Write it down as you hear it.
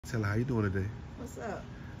Tell her how you doing today. What's up?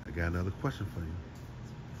 I got another question for you.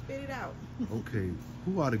 Spit it out. Okay,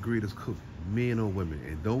 who are the greatest cook, men or women?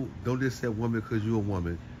 And don't just say woman because you're a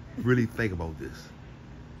woman. Really think about this.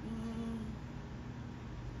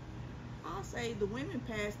 I'll say the women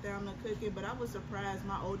passed down the cooking, but I was surprised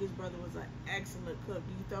my oldest brother was an excellent cook.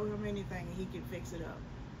 You throw him anything and he can fix it up.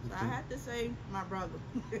 So I have to say my brother.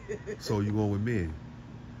 So you going with men?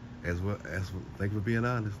 As well. Thank you for being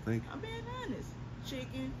honest. Thank you. I'm being honest.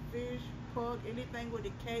 Chicken, fish, pork, anything with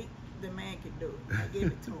a cake, the man can do it. I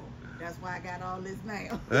give it to him. That's why I got all this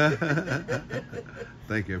now.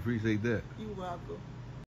 Thank you. I appreciate that. You're welcome.